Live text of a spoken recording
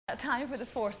Time for the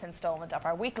fourth instalment of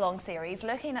our week-long series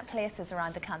looking at places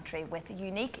around the country with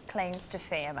unique claims to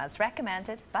fame as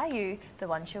recommended by you, the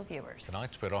One Show viewers.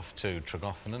 Tonight we're off to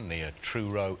Tregothnan near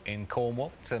Truro in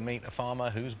Cornwall to meet a farmer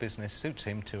whose business suits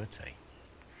him to a T.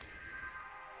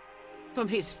 From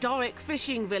historic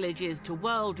fishing villages to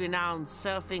world-renowned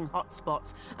surfing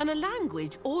hotspots and a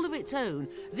language all of its own,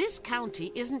 this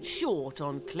county isn't short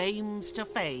on claims to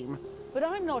fame. But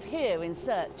I'm not here in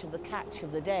search of the catch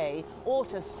of the day or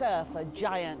to surf a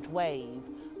giant wave.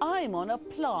 I'm on a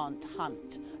plant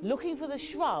hunt, looking for the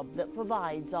shrub that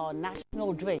provides our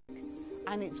national drink.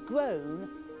 And it's grown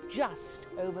just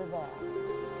over there.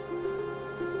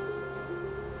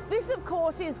 This, of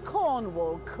course, is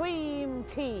Cornwall, cream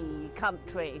tea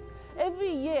country.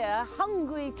 Every year,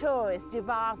 hungry tourists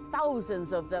devour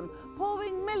thousands of them,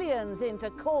 pouring millions into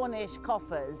Cornish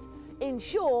coffers. In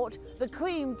short, the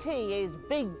cream tea is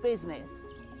big business.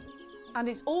 And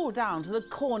it's all down to the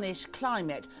Cornish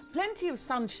climate. Plenty of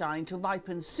sunshine to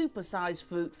ripen supersized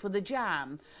fruit for the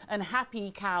jam. And happy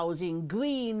cows in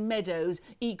green meadows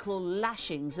equal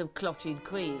lashings of clotted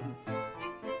cream.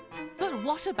 But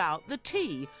what about the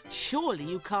tea? Surely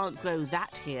you can't grow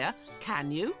that here,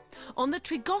 can you? On the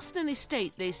Tregothnan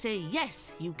estate, they say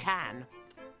yes, you can.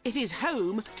 It is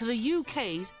home to the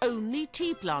UK's only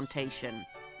tea plantation.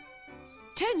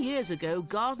 10 years ago,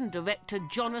 garden director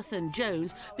Jonathan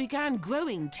Jones began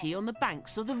growing tea on the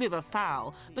banks of the River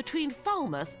Fowl between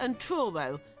Falmouth and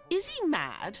Truro. Is he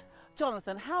mad?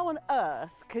 Jonathan, how on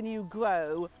earth can you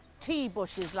grow tea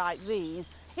bushes like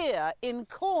these here in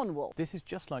Cornwall? This is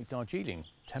just like Darjeeling.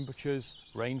 Temperatures,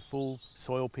 rainfall,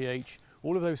 soil pH,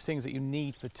 all of those things that you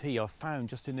need for tea are found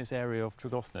just in this area of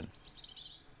Tregothnan.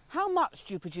 How much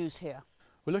do you produce here?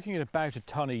 We're looking at about a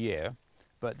tonne a year,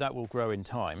 but that will grow in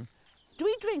time. Do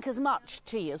we drink as much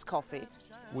tea as coffee?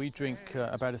 We drink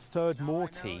about a third more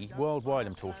tea, worldwide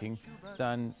I'm talking,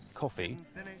 than coffee.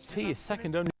 Tea is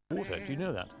second only to water, do you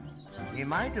know that? He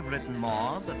might have written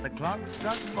more, but the clock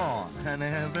struck 4 and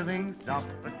everything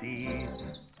stopped for tea.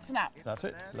 Snap. That's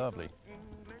it, lovely.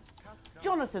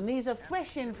 Jonathan, these are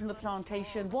fresh in from the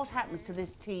plantation. What happens to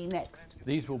this tea next?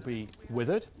 These will be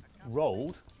withered,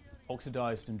 rolled,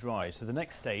 oxidised and dried. So the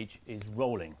next stage is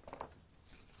rolling,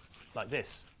 like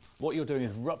this. What you're doing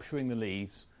is rupturing the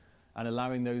leaves and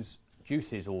allowing those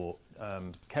juices or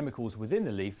chemicals within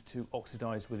the leaf to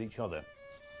oxidise with each other.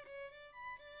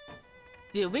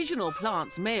 The original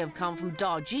plants may have come from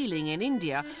Darjeeling in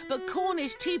India, but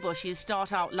Cornish tea bushes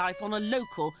start out life on a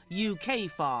local UK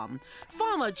farm.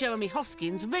 Farmer Jeremy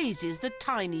Hoskins raises the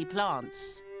tiny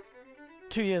plants.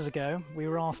 2 years ago, we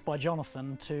were asked by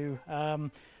Jonathan to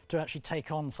actually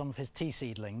take on some of his tea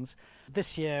seedlings.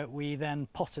 This year, we then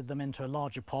potted them into a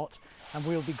larger pot, and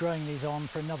we'll be growing these on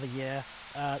for another year,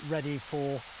 ready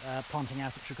for planting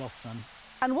out at Tregothnan.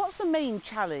 And what's the main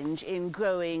challenge in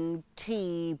growing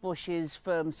tea bushes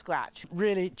from scratch?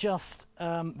 Really just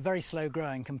very slow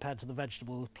growing compared to the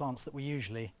vegetable plants that we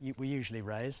usually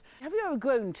raise. Have you ever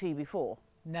grown tea before?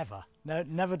 Never. No,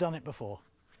 never done it before.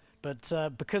 But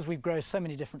because we grow so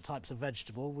many different types of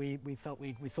vegetable, we thought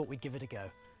we'd give it a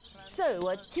go. So,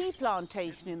 a tea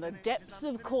plantation in the depths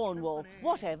of Cornwall,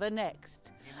 whatever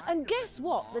next. And guess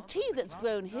what? The tea that's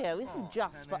grown here isn't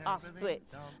just for us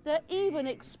Brits. They're even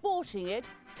exporting it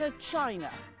to China.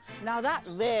 Now that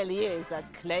really is a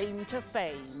claim to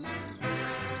fame.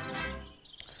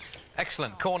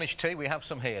 Excellent. Cornish tea, we have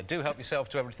some here. Do help yourself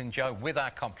to everything, Joe, with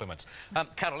our compliments.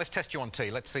 Carol, let's test you on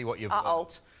tea. Let's see what you've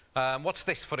got. What's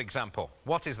this, for example?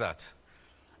 What is that?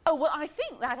 Oh, well, I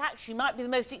think that actually might be the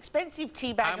most expensive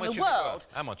tea bag in the world.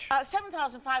 How much?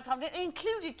 7,500. It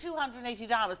included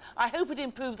 $280. I hope it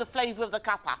improved the flavour of the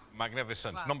cuppa.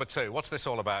 Magnificent. Wow. Number 2, what's this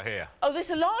all about here? Oh, this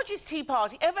is the largest tea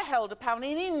party ever held,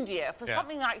 apparently, in India, for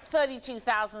something like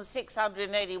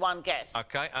 32,681 guests.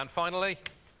 OK, and finally?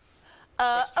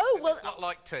 It's not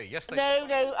like tea. Yes, they do.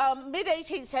 No.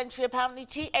 Mid-18th century, apparently,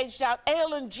 tea edged out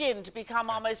ale and gin to become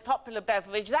our most popular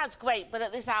beverage. That's great, but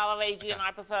at this hour, Adrian,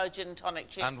 I prefer gin and tonic.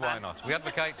 Cheers, and why not? We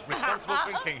advocate responsible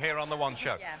drinking here on The One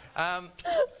Show. Yeah.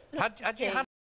 Had you had